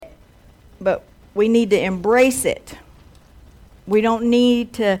but we need to embrace it. We don't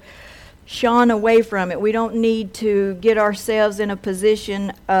need to shun away from it. We don't need to get ourselves in a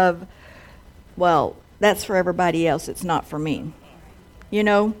position of, well, that's for everybody else, it's not for me. You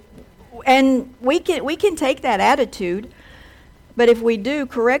know? And we can take that attitude, but if we do,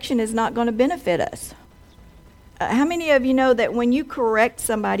 correction is not going to benefit us. How many of you know that when you correct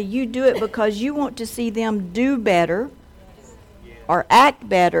somebody, you do it because you want to see them do better, or act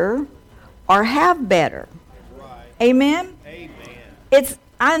better, or have better? Amen?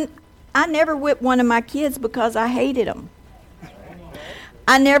 I never whipped one of my kids because I hated them.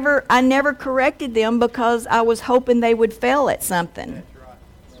 I never corrected them because I was hoping they would fail at something.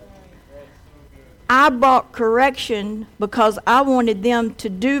 I brought correction because I wanted them to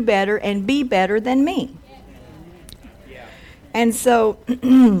do better and be better than me. And so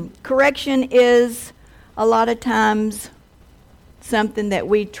correction is a lot of times something that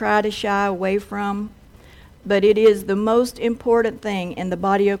we try to shy away from, but it is the most important thing in the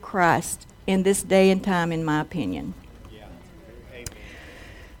body of Christ in this day and time, in my opinion.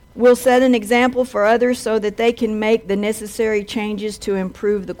 We'll set an example for others so that they can make the necessary changes to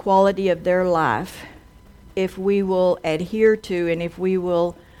improve the quality of their life if we will adhere to and if we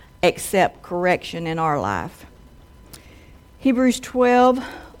will accept correction in our life. Hebrews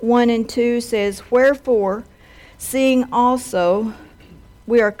 12:1 and 2 says, "Wherefore, seeing also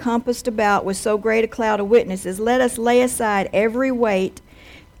we are compassed about with so great a cloud of witnesses, let us lay aside every weight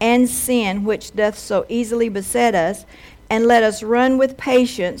and sin which doth so easily beset us, and let us run with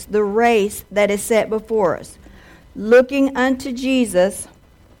patience the race that is set before us, looking unto Jesus,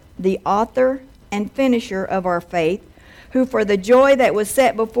 the author and finisher of our faith, who for the joy that was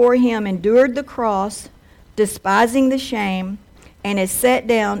set before him endured the cross, despising the shame, and is set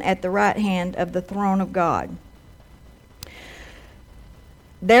down at the right hand of the throne of God.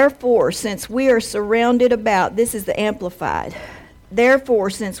 Therefore, since we are surrounded about," this is the Amplified, "Therefore,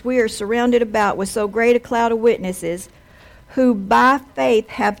 since we are surrounded about with so great a cloud of witnesses, who by faith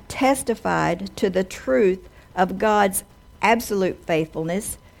have testified to the truth of God's absolute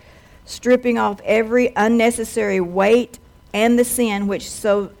faithfulness, stripping off every unnecessary weight and the sin which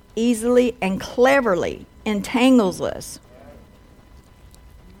so easily and cleverly entangles us."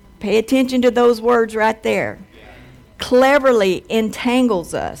 Pay attention to those words right there. Cleverly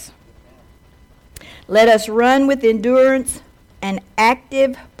entangles us. "Let us run with endurance and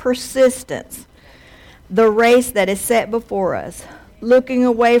active persistence the race that is set before us, looking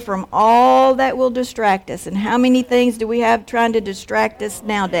away from all that will distract us." And how many things do we have trying to distract us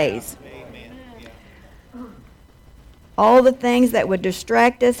nowadays? All the things that would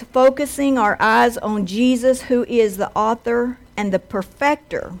distract us, focusing our eyes on Jesus, who is the author and the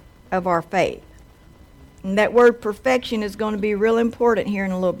perfecter of our faith. And that word perfection is going to be real important here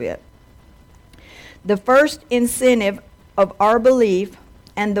in a little bit. The first incentive of our belief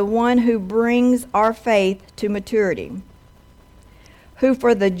and the one who brings our faith to maturity. Who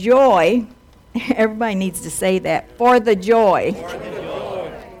for the joy, everybody needs to say that, for the joy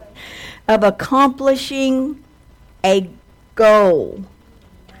of accomplishing a goal.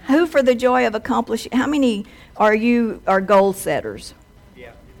 Who for the joy of accomplishing, how many are goal setters? Yeah.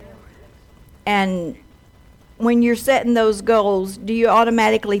 And when you're setting those goals, do you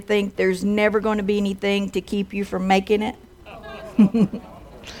automatically think there's never going to be anything to keep you from making it?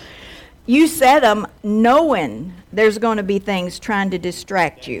 You set them knowing there's going to be things trying to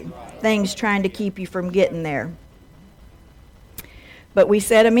distract you, things trying to keep you from getting there. But we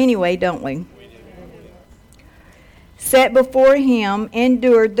set them anyway, don't we? Set before him,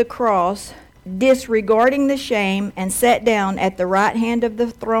 endured the cross, disregarding the shame, and sat down at the right hand of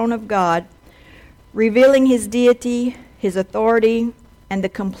the throne of God, revealing his deity, his authority, and the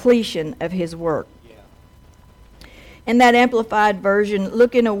completion of his work. In that Amplified version,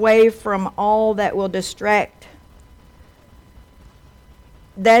 looking away from all that will distract,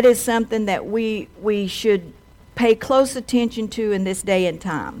 that is something that we should pay close attention to in this day and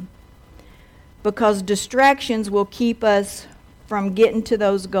time. Because distractions will keep us from getting to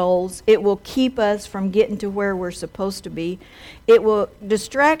those goals. It will keep us from getting to where we're supposed to be.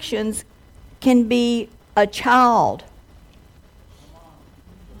 Distractions can be a child.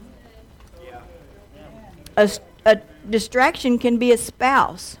 A distraction can be a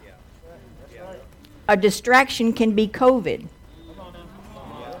spouse. A distraction can be COVID.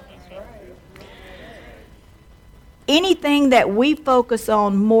 Anything that we focus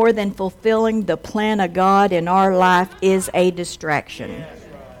on more than fulfilling the plan of God in our life is a distraction.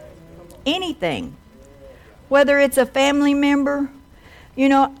 Anything. Whether it's a family member. You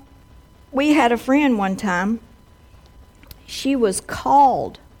know, we had a friend one time. She was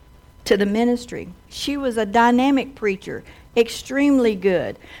called to the ministry. She was a dynamic preacher, extremely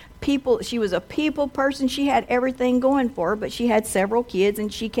good. She was a people person. She had everything going for her, but she had several kids,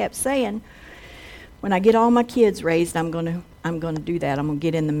 and she kept saying, when I get all my kids raised, I'm going to do that. I'm going to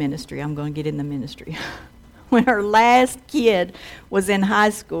get in the ministry. I'm going to get in the ministry. When her last kid was in high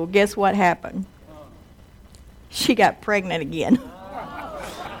school, guess what happened? She got pregnant again.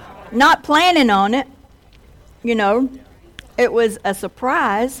 Not planning on it, you know. It was a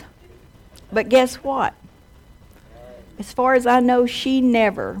surprise. But guess what? As far as I know, she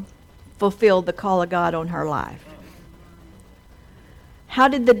never fulfilled the call of God on her life. How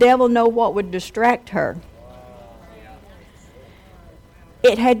did the devil know what would distract her?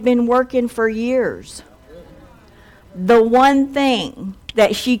 It had been working for years. The one thing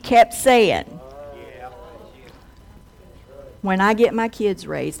that she kept saying, when I get my kids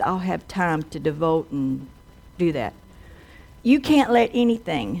raised, I'll have time to devote and do that. You can't let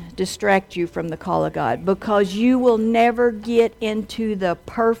anything distract you from the call of God, because you will never get into the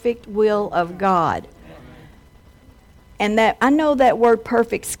perfect will of God. And that, I know that word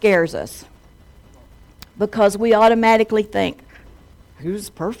perfect scares us, because we automatically think, who's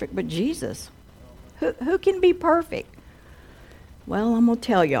perfect but Jesus? Who can be perfect? Well, I'm going to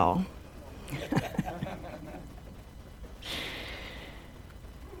tell y'all.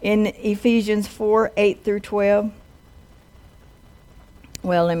 In Ephesians 4:8-12,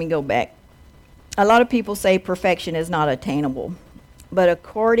 well, let me go back. A lot of people say perfection is not attainable. But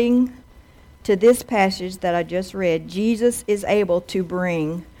according to this passage that I just read, Jesus is able to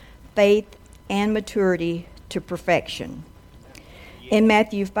bring faith and maturity to perfection. In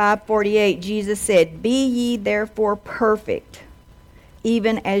Matthew 5:48, Jesus said, "Be ye therefore perfect,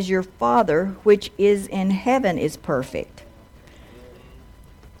 even as your Father which is in heaven is perfect."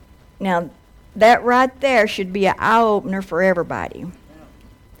 Now, that right there should be an eye-opener for everybody.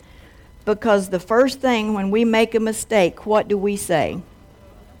 Because the first thing when we make a mistake, what do we say?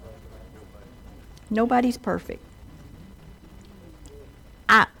 Nobody's perfect.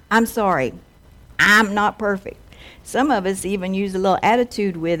 I'm sorry. I'm not perfect. Some of us even use a little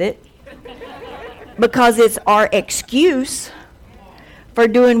attitude with it because it's our excuse for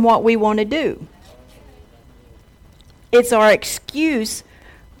doing what we want to do. It's our excuse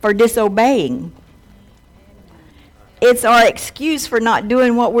for disobeying. It's our excuse for not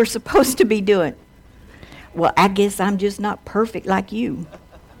doing what we're supposed to be doing. Well, I guess I'm just not perfect like you.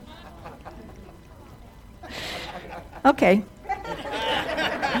 Okay.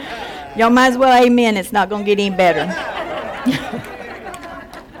 Y'all might as well amen. It's not going to get any better.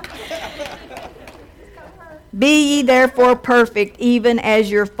 Be ye therefore perfect, even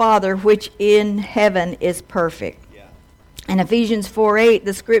as your Father which in heaven is perfect. In Ephesians 4:8,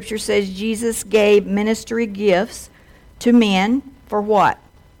 the scripture says Jesus gave ministry gifts to men for what?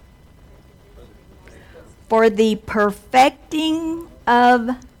 For the perfecting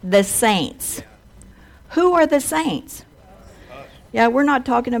of the saints. Who are the saints? Yeah, we're not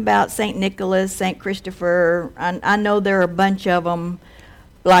talking about St. Nicholas, St. Christopher. I know there are a bunch of them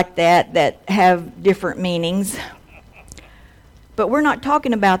like that have different meanings. But we're not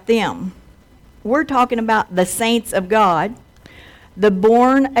talking about them. We're talking about the saints of God, the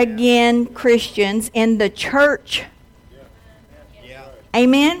born-again Christians in the church.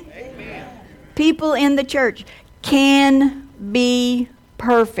 Amen? Amen? People in the church can be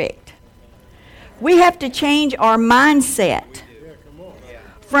perfect. We have to change our mindset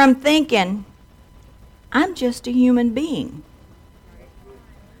from thinking, I'm just a human being.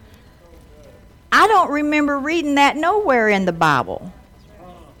 I don't remember reading that nowhere in the Bible.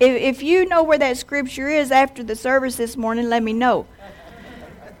 If you know where that scripture is after the service this morning, let me know.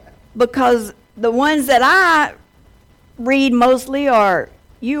 Because the ones that I read mostly are,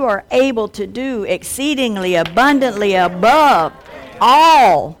 you are able to do exceedingly abundantly above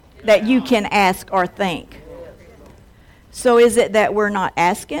all that you can ask or think. So is it that we're not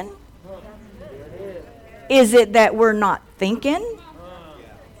asking? Is it that we're not thinking?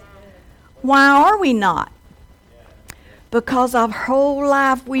 Why are we not? Because our whole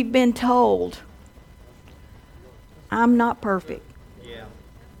life we've been told, I'm not perfect.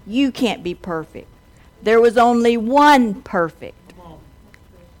 You can't be perfect. There was only one perfect.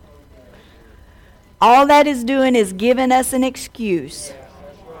 All that is doing is giving us an excuse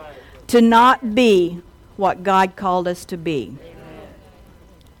to not be what God called us to be.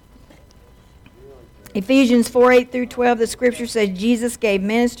 Ephesians 4:8-12, the scripture says Jesus gave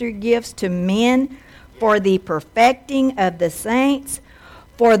ministry gifts to men for the perfecting of the saints,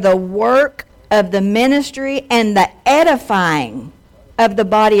 for the work of the ministry and the edifying of the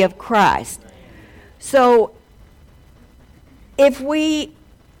body of Christ. So if we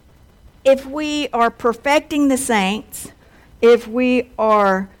if we are perfecting the saints, if we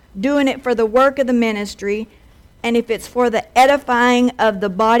are doing it for the work of the ministry, and if it's for the edifying of the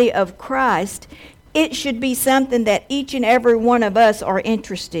body of Christ, it should be something that each and every one of us are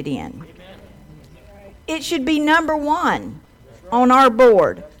interested in. It should be number one on our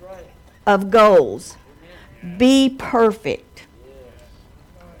board of goals. Be perfect.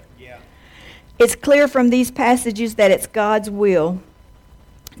 It's clear from these passages that it's God's will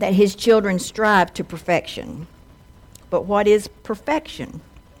that his children strive to perfection. But what is perfection?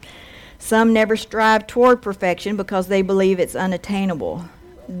 Some never strive toward perfection because they believe it's unattainable.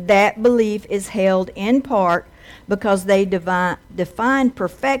 That belief is held in part because they define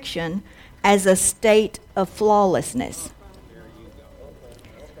perfection as a state of flawlessness.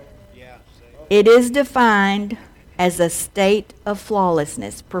 It is defined as a state of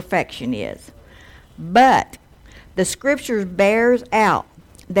flawlessness, perfection is. But the Scripture bears out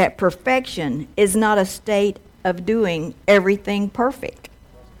that perfection is not a state of doing everything perfect.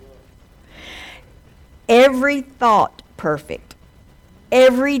 Every thought perfect.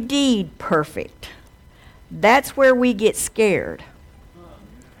 Every deed perfect. That's where we get scared.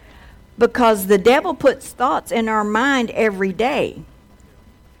 Because the devil puts thoughts in our mind every day.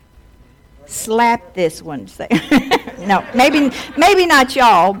 Slap this one. Say, no, maybe not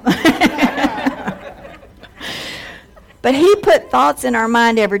y'all. But he put thoughts in our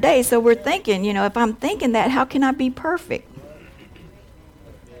mind every day, so we're thinking, if I'm thinking that, how can I be perfect?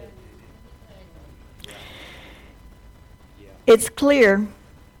 It's clear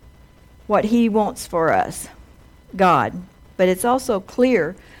what he wants for us, God, but it's also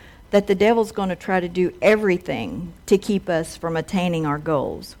clear that the devil's going to try to do everything to keep us from attaining our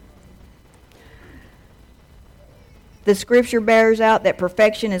goals. The Scripture bears out that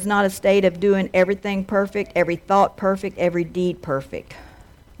perfection is not a state of doing everything perfect, every thought perfect, every deed perfect.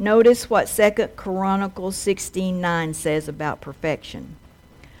 Notice what 2 Chronicles 16:9 says about perfection.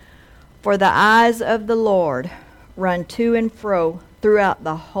 For the eyes of the Lord run to and fro throughout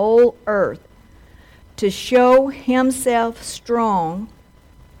the whole earth to show himself strong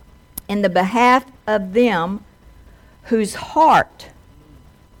in the behalf of them whose heart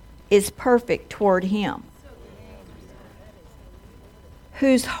is perfect toward him.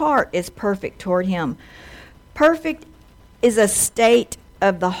 Whose heart is perfect toward him. Perfect is a state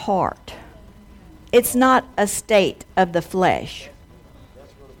of the heart. It's not a state of the flesh.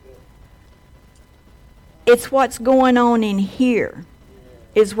 It's what's going on in here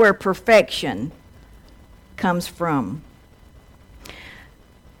is where perfection comes from.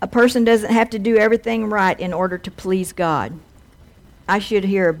 A person doesn't have to do everything right in order to please God. I should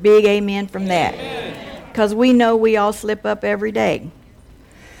hear a big amen from that. Because we know we all slip up every day.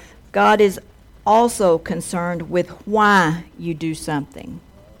 God is also concerned with why you do something.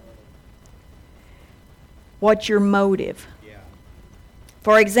 What's your motive?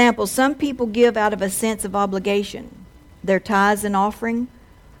 For example, some people give out of a sense of obligation. Their tithes and offering.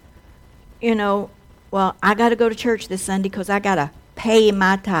 Well, I got to go to church this Sunday because I got to pay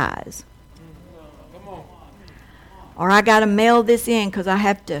my tithes. Or I got to mail this in because I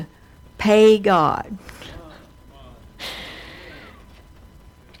have to pay God.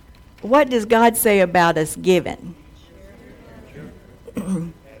 What does God say about us giving?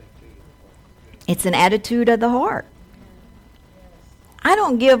 It's an attitude of the heart. I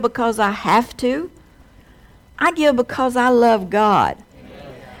don't give because I have to. I give because I love God.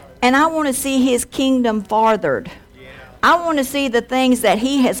 And I want to see his kingdom farthered. I want to see the things that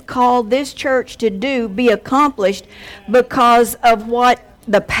he has called this church to do be accomplished because of what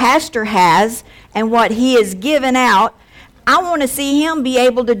the pastor has and what he has given out. I want to see him be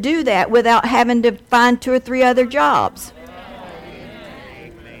able to do that without having to find 2 or 3 other jobs.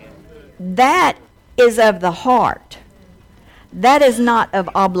 That is of the heart. That is not of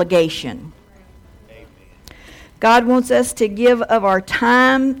obligation. God wants us to give of our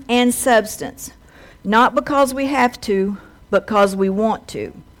time and substance, not because we have to, but because we want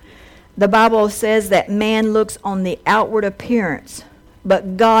to. The Bible says that man looks on the outward appearance,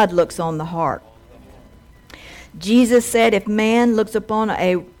 but God looks on the heart. Jesus said if man looks upon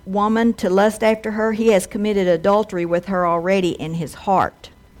a woman to lust after her, he has committed adultery with her already in his heart.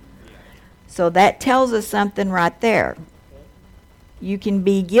 So that tells us something right there. You can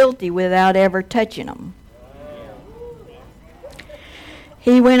be guilty without ever touching them.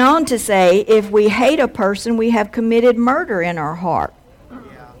 He went on to say, if we hate a person, we have committed murder in our heart.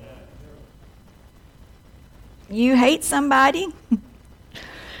 You hate somebody?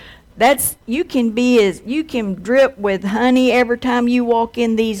 You can drip with honey every time you walk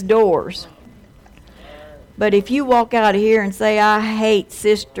in these doors. But if you walk out of here and say, I hate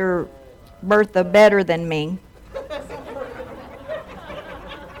Sister Bertha better than me.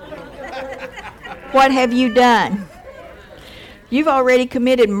 What have you done? You've already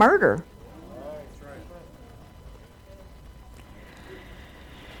committed murder.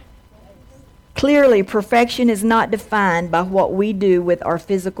 Clearly, perfection is not defined by what we do with our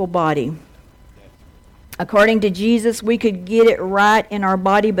physical body. According to Jesus, we could get it right in our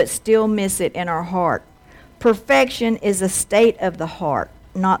body but still miss it in our heart. Perfection is a state of the heart,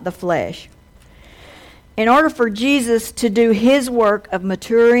 not the flesh. In order for Jesus to do his work of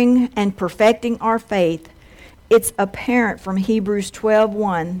maturing and perfecting our faith, it's apparent from Hebrews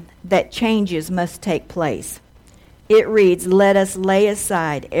 12:1 that changes must take place. It reads, "Let us lay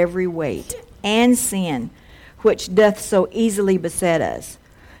aside every weight and sin which doth so easily beset us."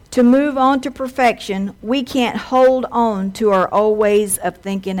 To move on to perfection, we can't hold on to our old ways of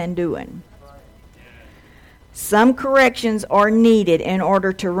thinking and doing. Some corrections are needed in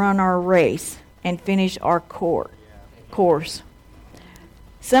order to run our race and finish our course.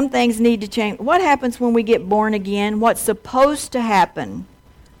 Some things need to change. What happens when we get born again? What's supposed to happen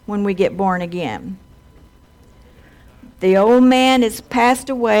when we get born again? The old man is passed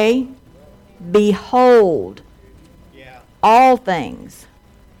away. Behold, all things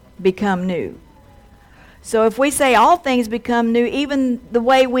become new. So if we say all things become new, even the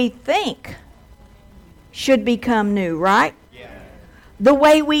way we think should become new, right? Yeah. The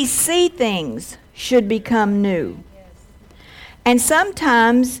way we see things should become new. And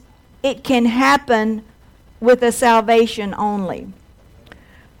sometimes it can happen with a salvation only.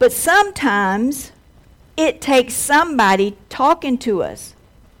 But sometimes it takes somebody talking to us,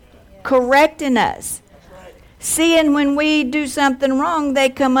 correcting us. Seeing when we do something wrong, they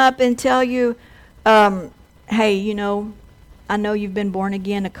come up and tell you, hey, you know, I know you've been born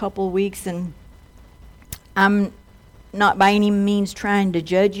again a couple of weeks, and I'm not by any means trying to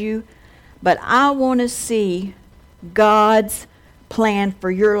judge you, but I want to see God's plan for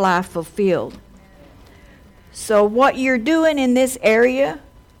your life fulfilled. So what you're doing in this area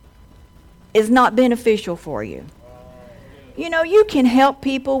is not beneficial for you. You know, you can help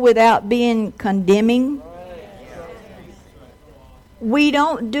people without being condemning. We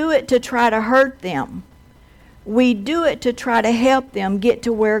don't do it to try to hurt them. We do it to try to help them get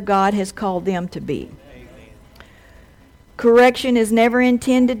to where God has called them to be. Correction is never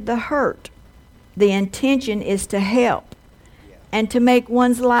intended to hurt. The intention is to help and to make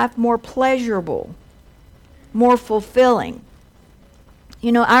one's life more pleasurable, more fulfilling.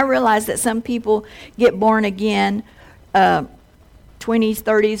 You know, I realize that some people get born again 20s,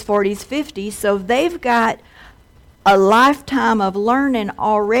 30s, 40s, 50s, so they've got a lifetime of learning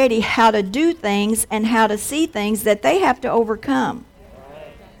already how to do things and how to see things that they have to overcome.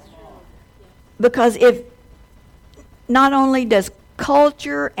 Because if not only does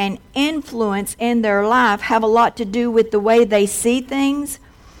culture and influence in their life have a lot to do with the way they see things,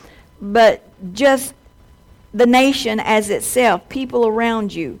 but just the nation as itself, people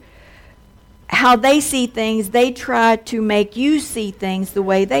around you, how they see things, they try to make you see things the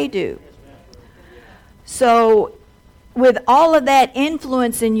way they do. So with all of that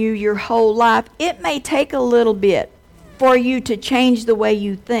influence in you your whole life, it may take a little bit for you to change the way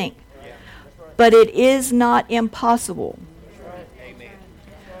you think. But it is not impossible.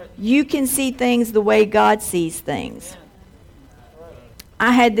 You can see things the way God sees things.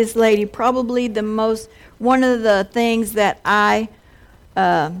 I had this lady, probably one of the things that I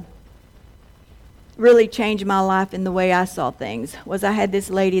really changed my life in the way I saw things was I had this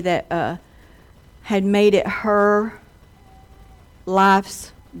lady that had made it her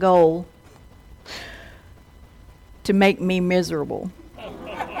life's goal to make me miserable.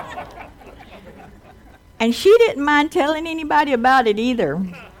 And she didn't mind telling anybody about it either.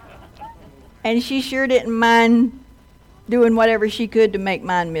 And she sure didn't mind doing whatever she could to make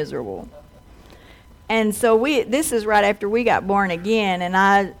mine miserable. And so this is right after we got born again,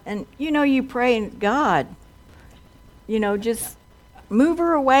 and you know, you pray, and God, you know, just move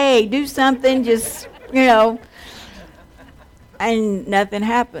her away, do something, just, you know, and nothing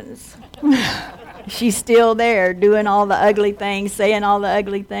happens. She's still there doing all the ugly things, saying all the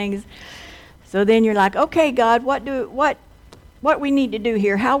ugly things. So then you're like, okay, God, what we need to do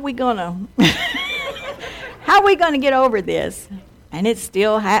here? How are we gonna get over this? And it's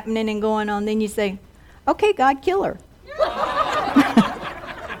still happening and going on. Then you say, okay, God, kill her.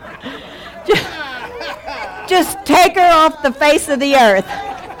 just take her off the face of the earth.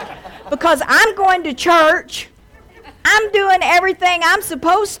 Because I'm going to church. I'm doing everything I'm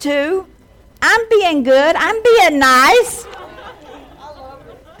supposed to. I'm being good. I'm being nice.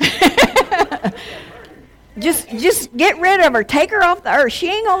 Just get rid of her. Take her off the earth. She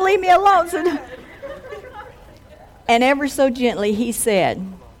ain't going to leave me alone. So, and ever so gently, he said,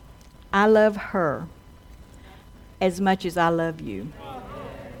 I love her as much as I love you.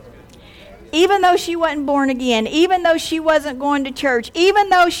 Even though she wasn't born again, even though she wasn't going to church, even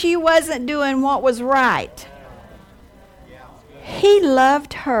though she wasn't doing what was right, he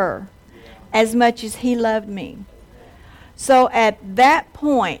loved her as much as he loved me. So at that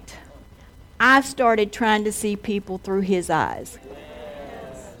point, I started trying to see people through his eyes.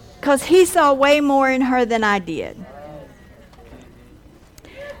 Because he saw way more in her than I did.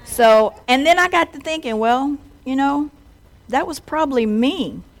 So, and then I got to thinking, well, you know, that was probably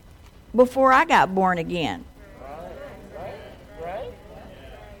me before I got born again.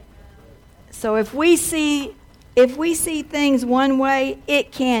 So if we see things one way,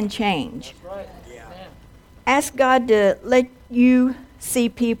 it can change. Ask God to let you see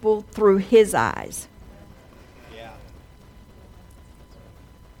people through his eyes.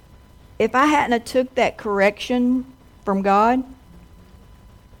 If I hadn't have took that correction from God,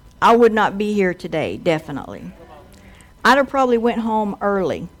 I would not be here today, definitely. I'd have probably went home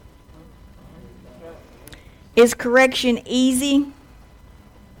early. Is correction easy?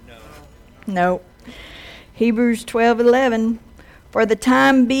 No. Hebrews 12:11. For the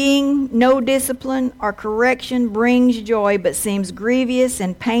time being, no discipline or correction brings joy, but seems grievous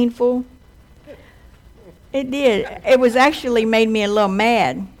and painful. It did. It was actually made me a little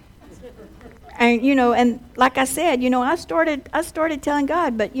mad. And, you know, and like I said, you know, I started telling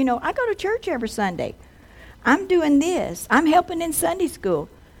God, but, you know, I go to church every Sunday. I'm doing this. I'm helping in Sunday school.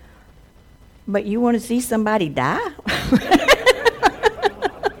 But you want to see somebody die?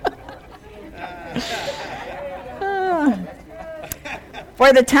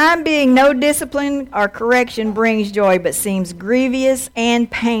 For the time being, no discipline or correction brings joy, but seems grievous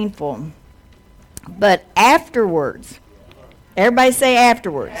and painful. But afterwards, everybody say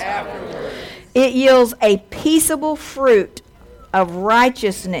afterwards. Afterwards. It yields a peaceable fruit of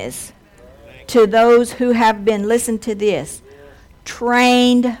righteousness to those who have been, listen to this,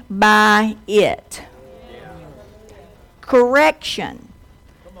 trained by it. Correction.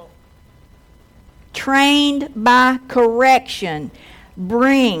 Trained by correction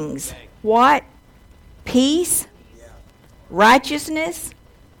brings what? Peace, righteousness.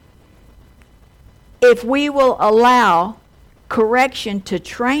 If we will allow correction to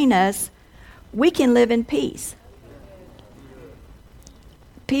train us, we can live in peace.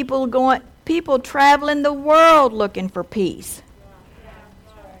 People traveling the world looking for peace.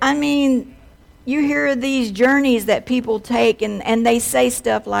 I mean, you hear these journeys that people take and they say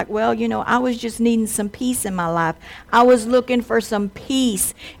stuff like, well, you know, I was just needing some peace in my life. I was looking for some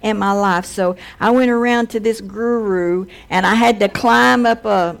peace in my life. So I went around to this guru and I had to climb up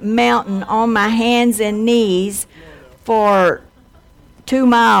a mountain on my hands and knees for 2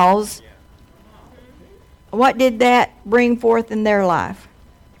 miles. What did that bring forth in their life?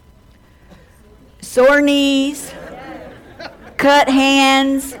 Sore knees, cut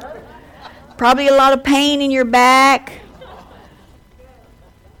hands, probably a lot of pain in your back.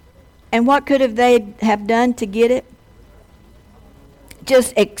 And what could have they have done to get it?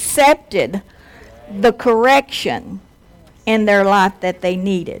 Just accepted the correction in their life that they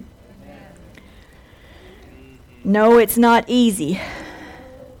needed. No, it's not easy,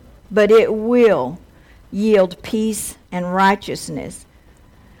 but it will yield peace and righteousness.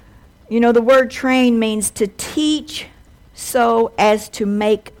 You know, the word train means to teach so as to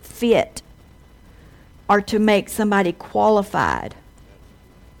make fit, or to make somebody qualified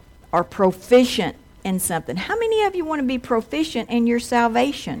or proficient in something. How many of you want to be proficient in your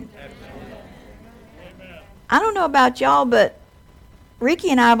salvation? I don't know about y'all, but Ricky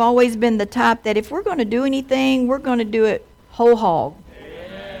and I have always been the type that if we're going to do anything, we're going to do it whole hog.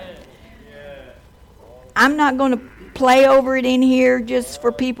 I'm not going to play over it in here just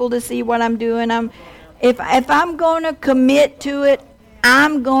for people to see what I'm doing. If I'm going to commit to it,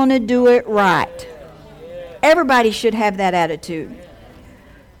 I'm going to do it right. Everybody should have that attitude.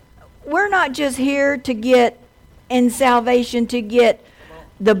 We're not just here to get in salvation to get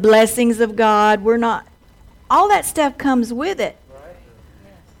the blessings of God. We're not. All that stuff comes with it.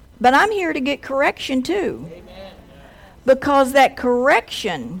 But I'm here to get correction too. Because that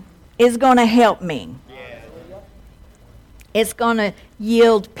correction is going to help me. It's going to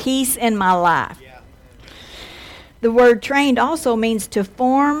yield peace in my life. The word trained also means to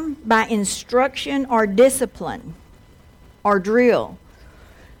form by instruction or discipline or drill.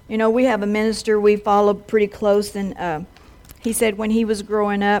 You know, we have a minister we follow pretty close, and he said when he was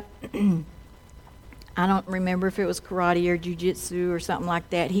growing up, I don't remember if it was karate or jiu-jitsu or something like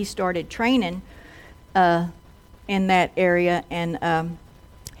that, he started training in that area, and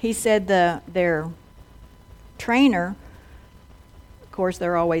he said their trainer, of course,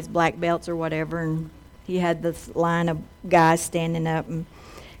 they're always black belts or whatever, and he had this line of guys standing up, and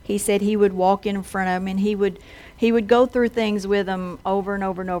he said he would walk in front of them, and he would go through things with them over and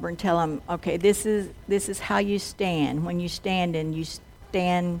over and over and tell them, okay, this is how you stand. When you stand, and you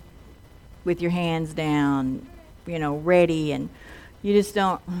stand with your hands down, ready, and you just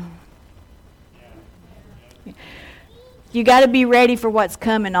don't. You got to be ready for what's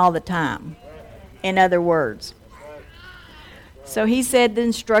coming all the time, in other words. So he said the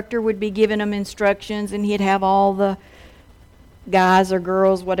instructor would be giving them instructions, and he'd have all the guys or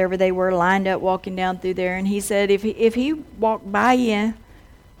girls, whatever they were, lined up walking down through there. And he said if he walked by you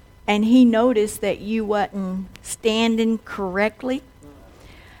and he noticed that you wasn't standing correctly,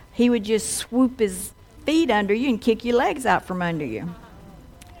 he would just swoop his feet under you and kick your legs out from under you.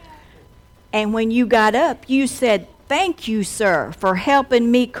 And when you got up, you said, "Thank you, sir, for helping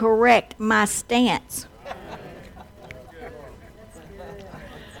me correct my stance."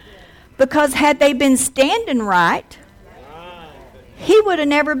 Because had they been standing right, he would have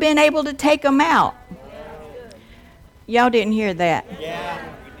never been able to take them out. Y'all didn't hear that.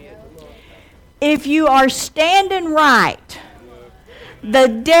 If you are standing right, the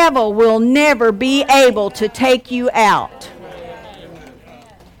devil will never be able to take you out.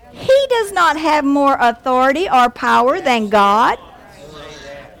 He does not have more authority or power than God.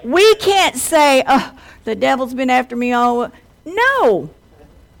 We can't say, "Oh, the devil's been after me all." No.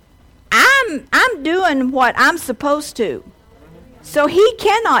 I'm doing what I'm supposed to. So he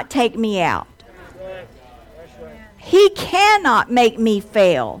cannot take me out. He cannot make me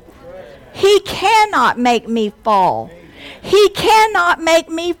fail. He cannot make me fall. He cannot make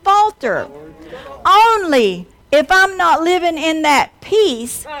me falter. Only if I'm not living in that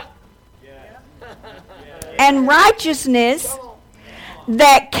peace and righteousness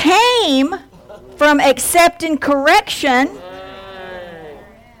that came from accepting correction.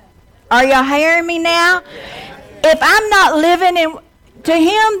 Are y'all hearing me now? If I'm not living to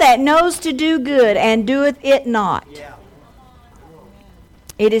him that knows to do good and doeth it not,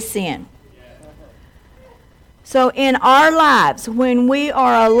 it is sin. So in our lives, when we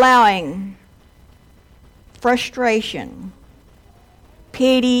are allowing frustration,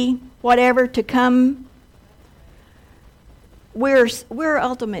 pity, whatever to come, we're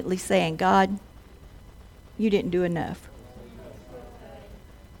ultimately saying, "God, you didn't do enough.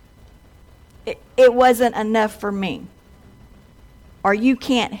 It wasn't enough for me. Or you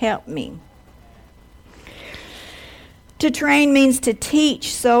can't help me." To train means to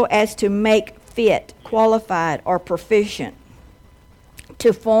teach so as to make fit, qualified, or proficient.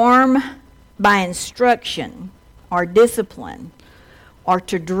 To form by instruction or discipline, or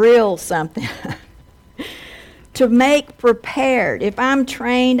to drill something. To make prepared. If I'm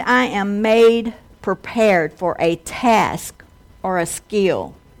trained, I am made prepared for a task or a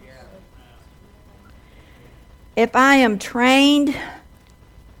skill. If I am trained,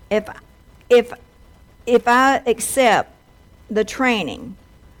 if I accept the training,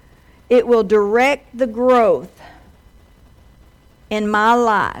 it will direct the growth in my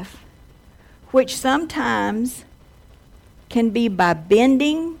life, which sometimes can be by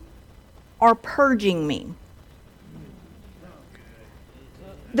bending or purging me.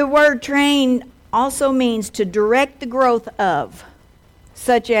 The word train also means to direct the growth of,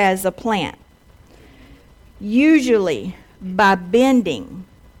 such as a plant. Usually by bending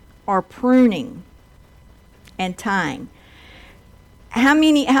or pruning and tying. How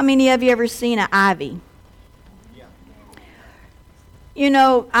many of you ever seen an ivy?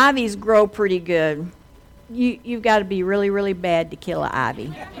 Ivies grow pretty good. You've got to be really, really bad to kill an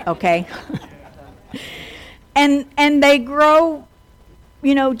ivy, okay? and they grow,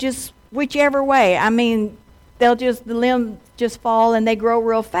 just whichever way. I mean, the limbs just fall and they grow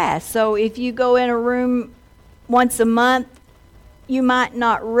real fast. So if you go in a room once a month, you might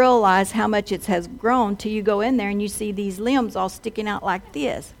not realize how much it has grown till you go in there and you see these limbs all sticking out like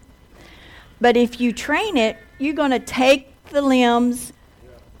this. But if you train it, you're going to take the limbs,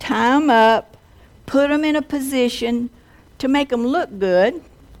 tie them up, put them in a position to make them look good.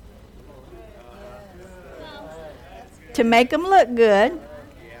 To make them look good.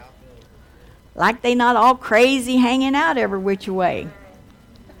 Like they not all crazy hanging out every which way.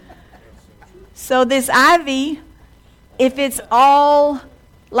 So this ivy, if it's all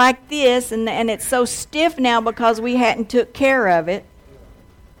like this, and it's so stiff now because we hadn't took care of it,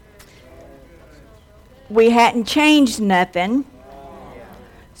 we hadn't changed nothing,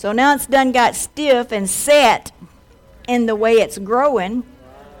 so now it's done got stiff and set in the way it's growing,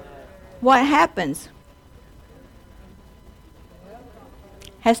 what happens?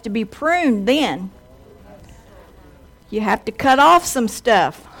 Has to be pruned then. You have to cut off some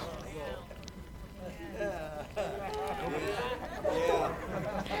stuff.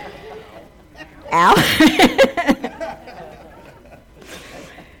 Ow.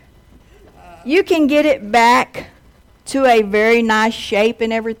 You can get it back to a very nice shape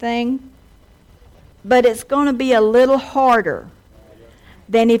and everything, but it's going to be a little harder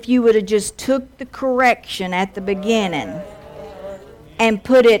than if you would have just took the correction at the beginning and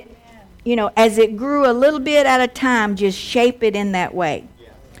put it, as it grew a little bit at a time, just shape it in that way.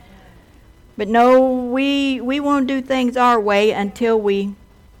 But no, we won't do things our way until we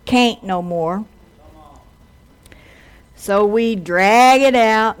can't no more. So we drag it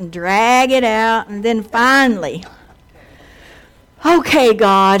out, and then finally, okay,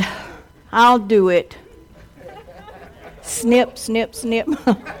 God, I'll do it. Snip, snip, snip.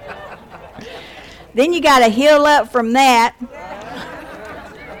 Then you got to heal up from that.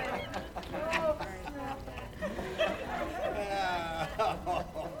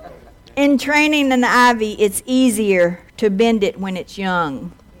 In training an ivy, it's easier to bend it when it's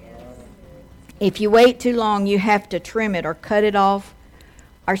young. If you wait too long, you have to trim it or cut it off,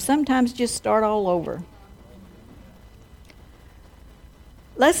 or sometimes just start all over.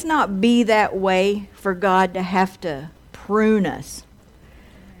 Let's not be that way for God to have to prune us.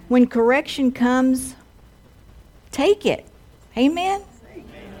 When correction comes, take it. Amen? Amen.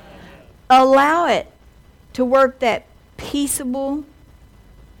 Allow it to work that peaceable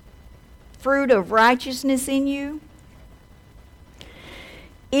fruit of righteousness in you.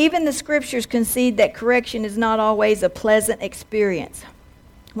 Even the scriptures concede that correction is not always a pleasant experience.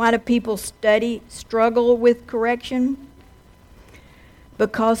 Why do people struggle with correction?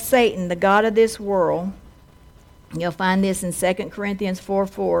 Because Satan, the god of this world, you'll find this in 2 Corinthians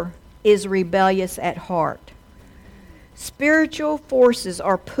 4:4, is rebellious at heart. Spiritual forces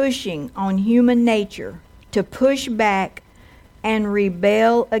are pushing on human nature to push back and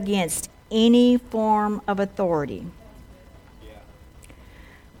rebel against any form of authority.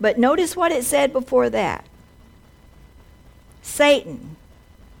 But notice what it said before that. Satan,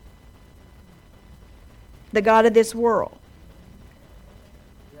 the god of this world,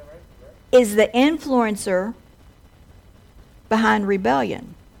 is the influencer behind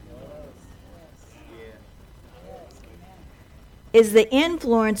rebellion. Is the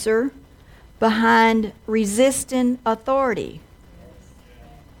influencer behind resisting authority.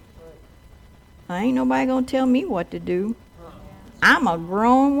 Ain't nobody gonna tell me what to do. I'm a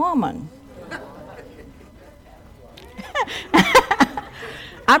grown woman.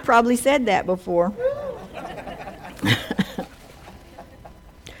 I probably said that before.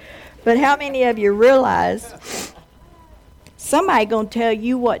 But how many of you realize somebody gonna tell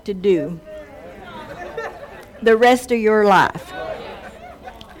you what to do the rest of your life?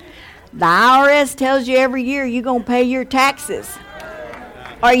 The IRS tells you every year you're gonna pay your taxes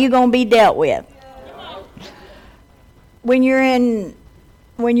or you're gonna be dealt with. When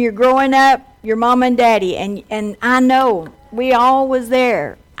you're growing up, your mom and daddy, and I know we all was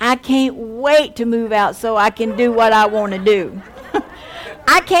there. I can't wait to move out so I can do what I want to do.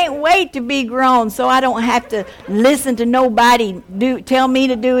 I can't wait to be grown so I don't have to listen to nobody tell me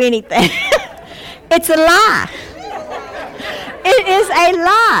to do anything. It's a lie. It is a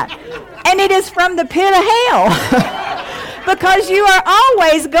lie. And it is from the pit of hell. Because you are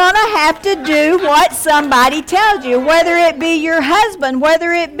always going to have to do what somebody tells you, whether it be your husband,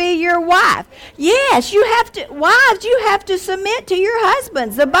 whether it be your wife. Yes, you have to, wives, you have to submit to your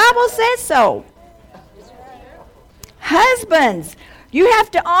husbands. The Bible says so. Husbands, you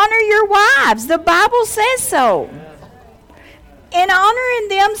have to honor your wives. The Bible says so. In honoring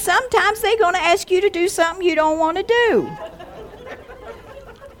them, sometimes they're going to ask you to do something you don't want to do.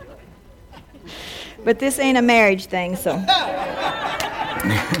 But this ain't a marriage thing, so.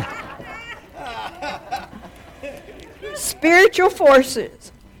 Spiritual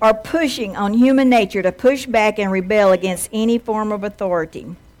forces are pushing on human nature to push back and rebel against any form of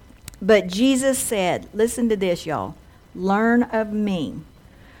authority. But Jesus said, listen to this, y'all. Learn of me,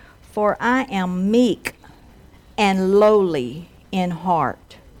 for I am meek and lowly in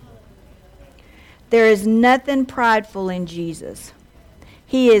heart. There is nothing prideful in Jesus.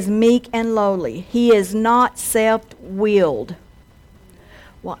 He is meek and lowly. He is not self-willed.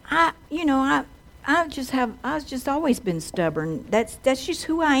 Well, I've just always been stubborn. That's just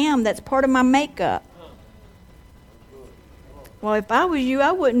who I am. That's part of my makeup. Well, if I was you,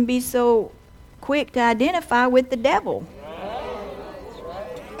 I wouldn't be so quick to identify with the devil.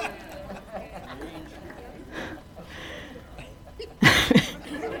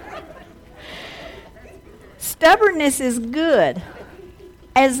 Stubbornness is good.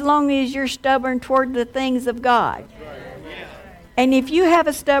 as long as you're stubborn toward the things of God. And if you have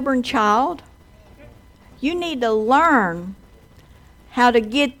a stubborn child, you need to learn how to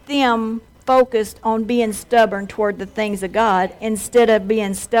get them focused on being stubborn toward the things of God instead of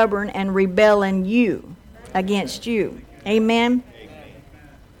being stubborn and rebelling against you. Amen?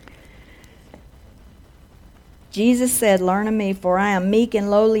 Jesus said, "Learn of me, for I am meek and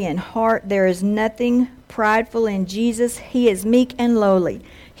lowly in heart." There is nothing prideful in Jesus. He is meek and lowly.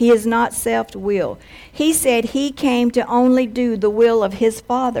 He is not self-willed. He said he came to only do the will of his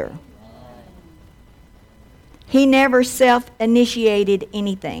Father. He never self-initiated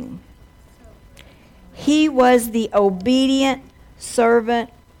anything. He was the obedient servant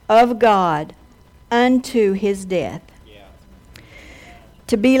of God unto his death.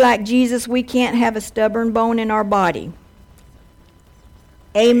 To be like Jesus, we can't have a stubborn bone in our body.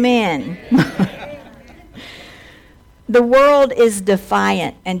 Amen. The world is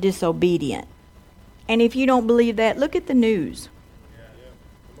defiant and disobedient. And if you don't believe that, look at the news.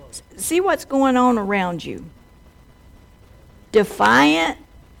 See what's going on around you. Defiant,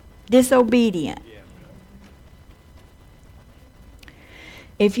 disobedient.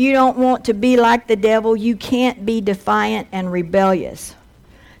 If you don't want to be like the devil, you can't be defiant and rebellious.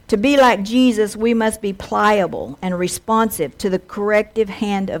 To be like Jesus, we must be pliable and responsive to the corrective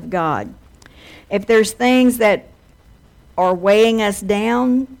hand of God. If there's things that are weighing us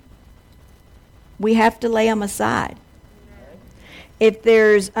down, we have to lay them aside. If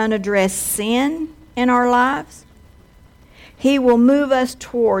there's unaddressed sin in our lives, He will move us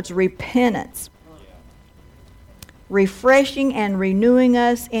towards repentance, refreshing and renewing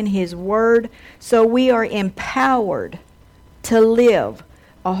us in His Word so we are empowered to live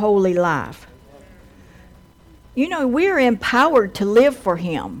a holy life. You know, we're empowered to live for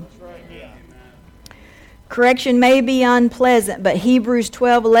Him. Correction may be unpleasant, but Hebrews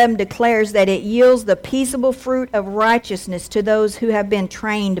 12:11 declares that it yields the peaceable fruit of righteousness to those who have been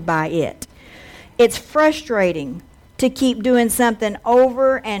trained by it. It's frustrating to keep doing something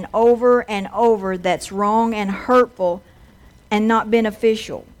over and over and over that's wrong and hurtful and not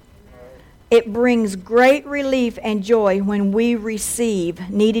beneficial. It brings great relief and joy when we receive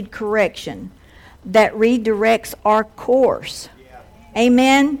needed correction that redirects our course.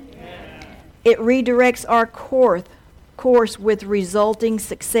 Amen? It redirects our course with resulting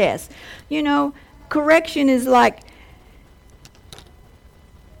success. You know, correction is like,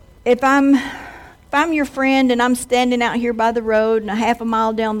 if I'm your friend and I'm standing out here by the road and a half a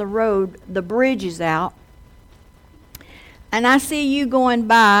mile down the road, the bridge is out, and I see you going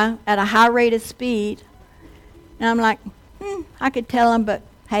by at a high rate of speed, and I'm like, I could tell them, but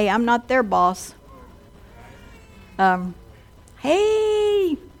hey, I'm not their boss.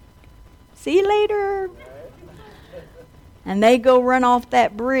 Hey, see you later. And they go run off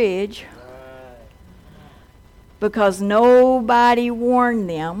that bridge because nobody warned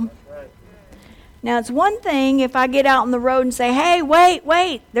them. Now, it's one thing if I get out on the road and say, hey,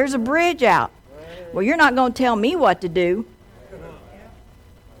 wait, there's a bridge out. Well, you're not going to tell me what to do.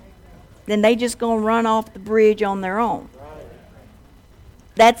 Then they just going to run off the bridge on their own.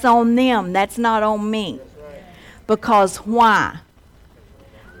 That's on them. That's not on me. Because why?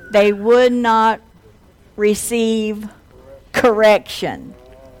 They would not receive correction.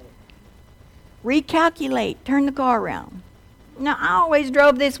 Recalculate. Turn the car around. No, I always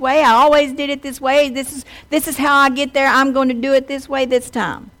drove this way. I always did it this way. This is how I get there. I'm going to do it this way this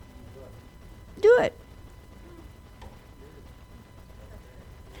time. Do it.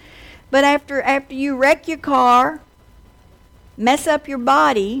 But after you wreck your car, mess up your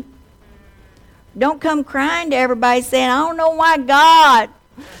body, don't come crying to everybody saying, I don't know why God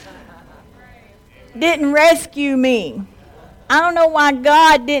didn't rescue me. I don't know why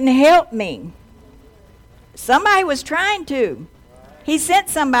God didn't help me. Somebody was trying to. He sent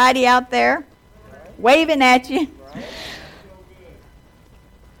somebody out there waving at you.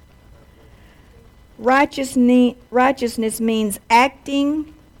 Righteousness means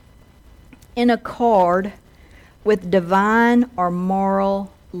acting in accord with divine or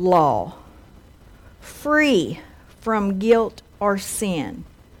moral law, free from guilt or sin.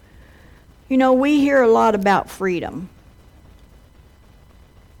 You know, we hear a lot about freedom.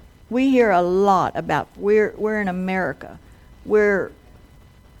 We hear a lot about we're in America. We're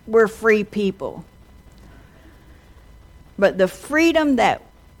free people. But the freedom that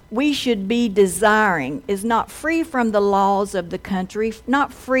we should be desiring is not free from the laws of the country,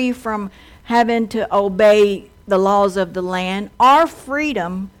 not free from having to obey the laws of the land. Our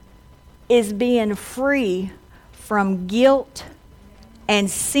freedom is being free from guilt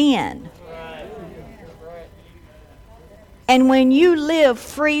and sin. And when you live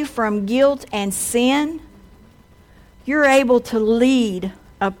free from guilt and sin, you're able to lead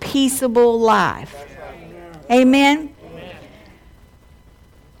a peaceable life. Amen?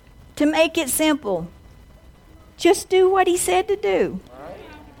 To make it simple, just do what he said to do.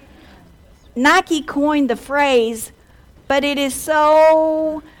 Nike coined the phrase, but it is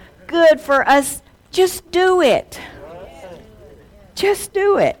so good for us. Just do it. Just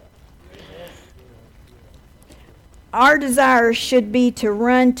do it. Our desire should be to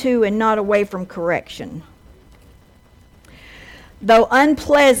run to and not away from correction. Though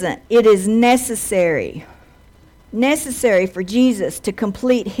unpleasant, it is necessary for Jesus to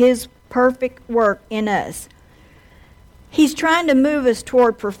complete his perfect work in us. He's trying to move us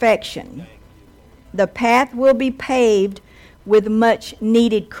toward perfection. The path will be paved with much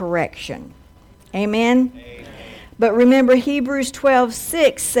needed correction. Amen? Amen. But remember, Hebrews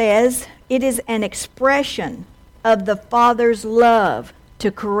 12:6 says it is an expression of the Father's love to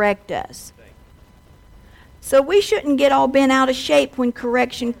correct us. So we shouldn't get all bent out of shape when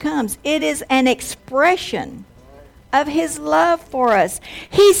correction comes. It is an expression of his love for us.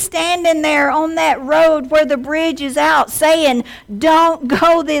 He's standing there on that road where the bridge is out saying, don't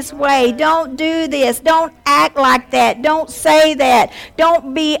go this way, don't do this, don't act like that, don't say that,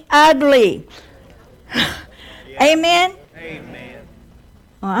 don't be ugly. Amen? Amen.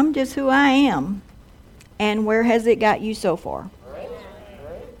 Well, I'm just who I am. And where has it got you so far?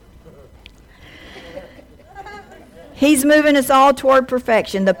 He's moving us all toward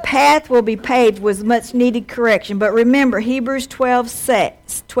perfection. The path will be paved with much needed correction. But remember, Hebrews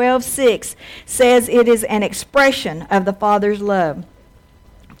 12:6 says it is an expression of the Father's love.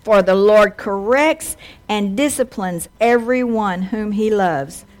 For the Lord corrects and disciplines everyone whom he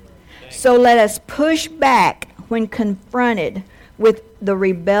loves. So let us push back when confronted with the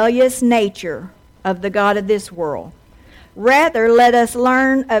rebellious nature of the God of this world. Rather, let us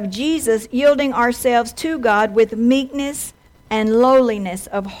learn of Jesus yielding ourselves to God with meekness and lowliness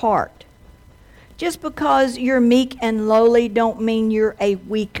of heart. Just because you're meek and lowly don't mean you're a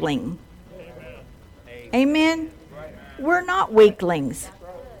weakling. Amen? We're not weaklings.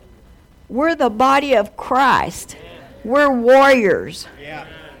 We're the body of Christ. We're warriors.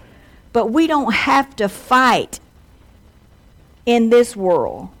 But we don't have to fight in this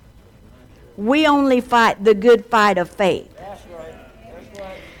world. We only fight the good fight of faith. That's right. That's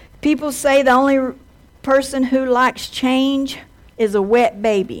right. People say the only person who likes change is a wet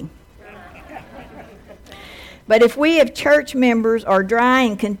baby. But if we as church members are dry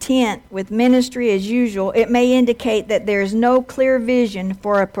and content with ministry as usual, it may indicate that there is no clear vision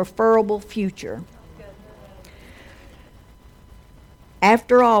for a preferable future.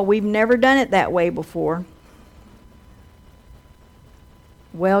 After all, we've never done it that way before.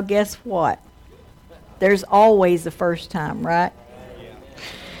 Well, guess what? There's always the first time, right?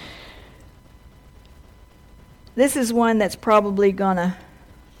 This is one that's probably going to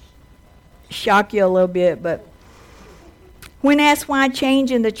shock you a little bit, but when asked why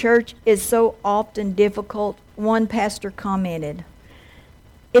change in the church is so often difficult, one pastor commented,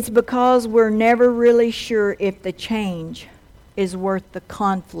 it's because we're never really sure if the change is worth the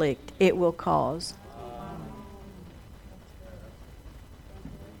conflict it will cause.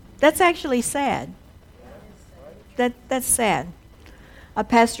 That's actually sad. That's sad. A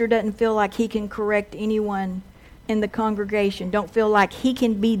pastor doesn't feel like he can correct anyone in the congregation, don't feel like he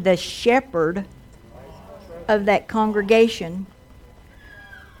can be the shepherd of that congregation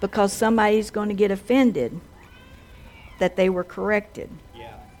because somebody's going to get offended that they were corrected.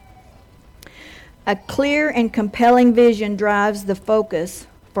 Yeah. A clear and compelling vision drives the focus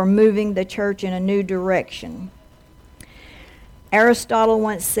for moving the church in a new direction. Aristotle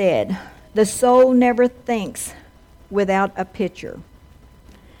once said, "The soul never thinks without a picture."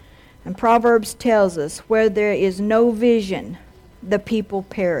 And Proverbs tells us, where there is no vision, the people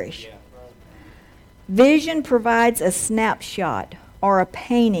perish. Vision provides a snapshot or a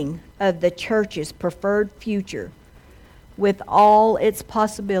painting of the church's preferred future with all its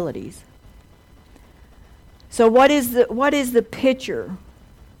possibilities. So what is the picture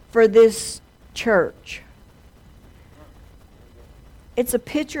for this church? It's a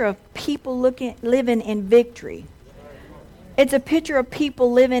picture of people living in victory. It's a picture of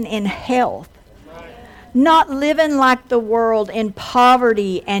people living in health. Not living like the world in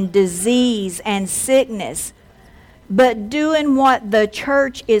poverty and disease and sickness, but doing what the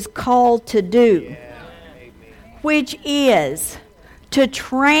church is called to do, which is to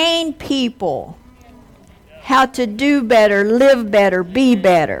train people how to do better, live better, be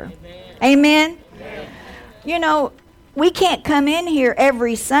better. Amen? You know, we can't come in here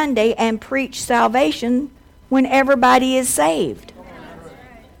every Sunday and preach salvation when everybody is saved.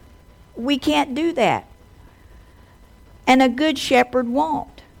 We can't do that. And a good shepherd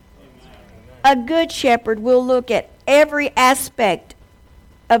won't. A good shepherd will look at every aspect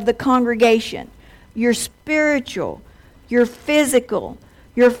of the congregation, your spiritual, your physical,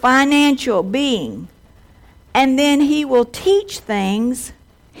 your financial being, and then he will teach things,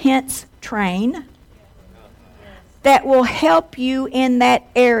 hence train, that will help you in that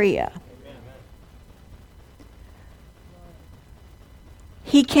area.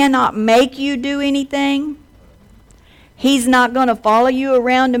 He cannot make you do anything. He's not going to follow you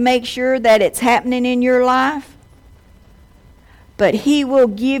around to make sure that it's happening in your life. But he will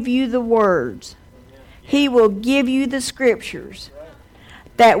give you the words. He will give you the scriptures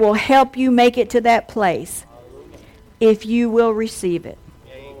that will help you make it to that place if you will receive it.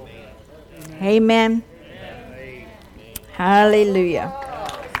 Amen. Hallelujah.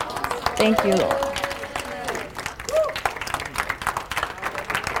 Thank you, Lord.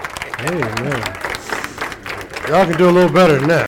 Amen. Y'all can do a little better than that.